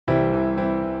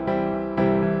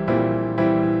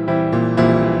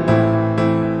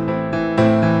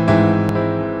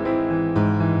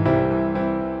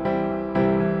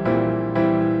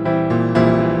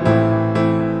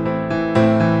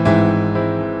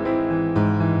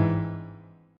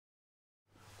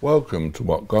Welcome to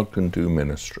What God Can Do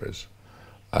Ministries.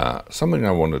 Something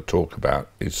I want to talk about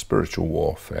is spiritual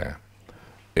warfare.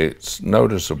 It's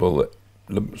noticeable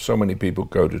that so many people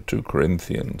go to 2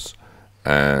 Corinthians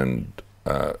and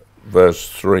verse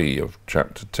 3 of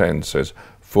chapter 10 says,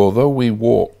 "For though we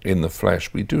walk in the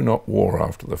flesh, we do not war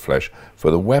after the flesh, for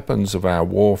the weapons of our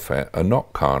warfare are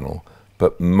not carnal,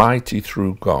 but mighty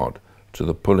through God to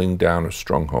the pulling down of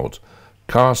strongholds,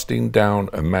 casting down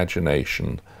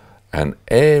imagination, and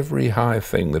every high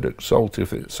thing that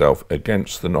exalteth itself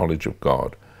against the knowledge of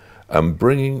God, and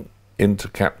bringing into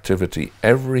captivity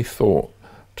every thought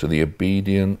to the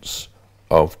obedience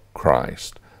of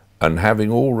Christ, and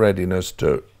having all readiness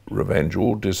to revenge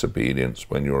all disobedience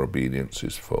when your obedience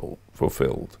is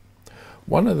fulfilled."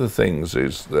 One of the things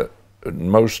is that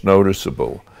most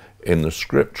noticeable in the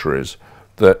scripture is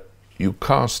that you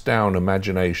cast down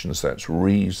imaginations, that's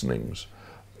reasonings.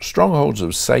 Strongholds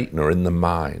of Satan are in the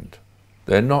mind.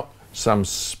 They're not some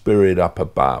spirit up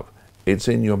above. It's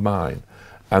in your mind.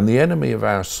 And the enemy of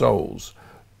our souls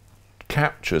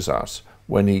captures us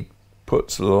when he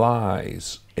puts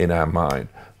lies in our mind.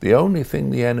 The only thing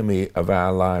the enemy of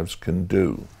our lives can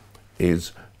do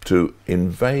is to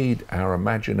invade our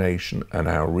imagination and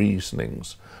our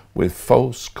reasonings with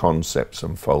false concepts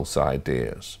and false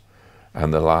ideas,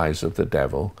 and the lies of the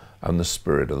devil and the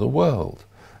spirit of the world.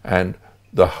 And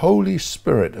the Holy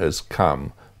Spirit has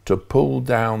come to pull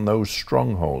down those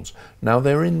strongholds. Now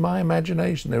they're in my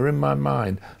imagination, they're in my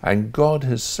mind, and God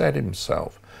has said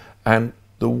himself. And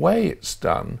the way it's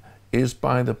done is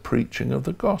by the preaching of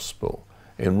the gospel.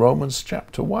 In Romans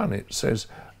chapter 1 it says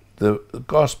the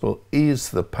gospel is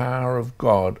the power of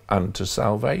God unto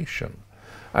salvation.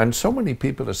 And so many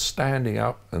people are standing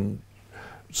up and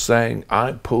saying,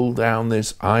 I pull down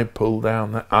this, I pull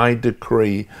down that, I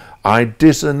decree, I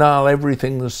disannul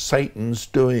everything that Satan's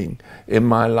doing in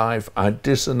my life, I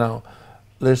disannul.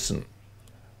 Listen,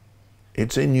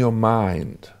 it's in your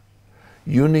mind.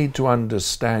 You need to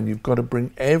understand you've got to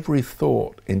bring every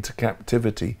thought into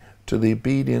captivity to the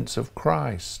obedience of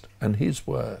Christ and his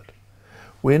word.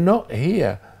 We're not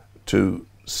here to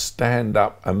stand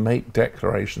up and make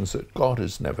declarations that God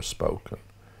has never spoken.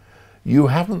 You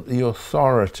haven't the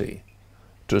authority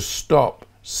to stop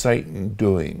Satan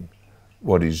doing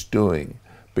what he's doing,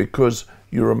 because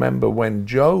you remember when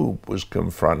Job was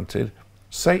confronted,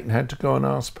 Satan had to go and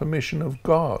ask permission of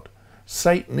God.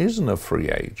 Satan isn't a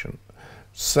free agent.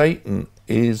 Satan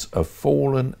is a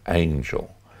fallen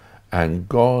angel, and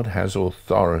God has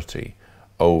authority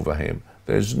over him.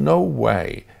 There's no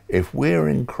way, if we're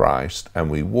in Christ and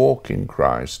we walk in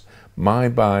Christ, my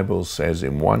Bible says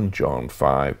in 1 John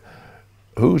 5,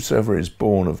 "Whosoever is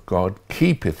born of God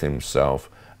keepeth himself,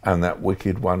 and that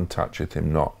wicked one toucheth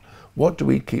him not." What do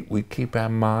we keep? We keep our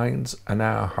minds and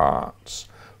our hearts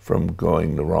from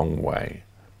going the wrong way.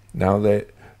 Now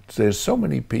there's so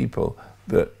many people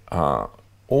that are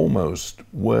almost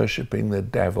worshipping the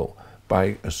devil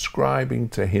by ascribing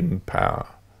to him power.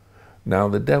 Now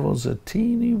the devil's a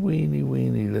teeny weeny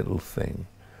little thing,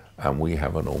 and we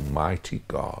have an almighty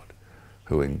God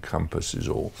who encompasses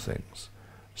all things.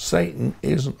 Satan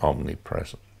isn't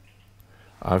omnipresent.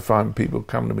 I find people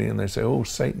come to me and they say, oh,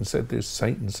 Satan said this,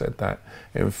 Satan said that.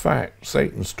 In fact,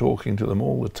 Satan's talking to them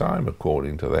all the time,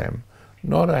 according to them.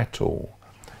 Not at all.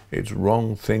 It's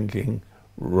wrong thinking,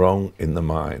 wrong in the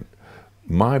mind.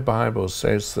 My Bible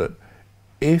says that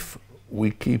if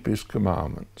we keep his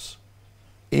commandments,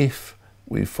 if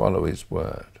we follow his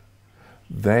word,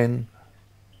 then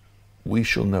we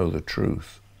shall know the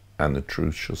truth, and the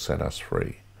truth shall set us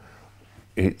free.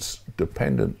 It's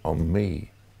dependent on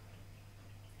me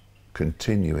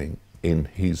continuing in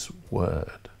his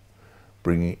word,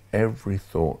 bringing every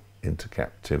thought into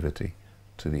captivity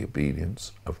to the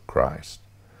obedience of Christ.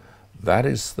 That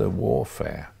is the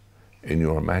warfare in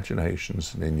your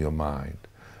imaginations and in your mind.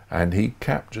 And he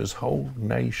captures whole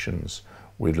nations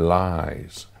with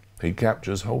lies. He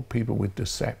captures whole people with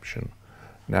deception.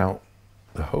 Now,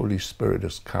 the Holy Spirit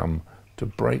has come to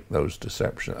break those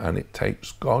deceptions, and it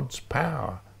takes God's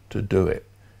power to do it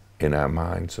in our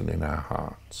minds and in our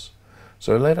hearts.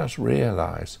 So let us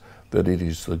realize that it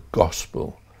is the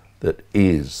gospel that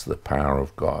is the power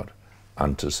of God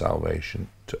unto salvation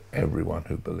to everyone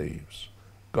who believes.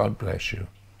 God bless you.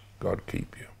 God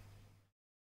keep you.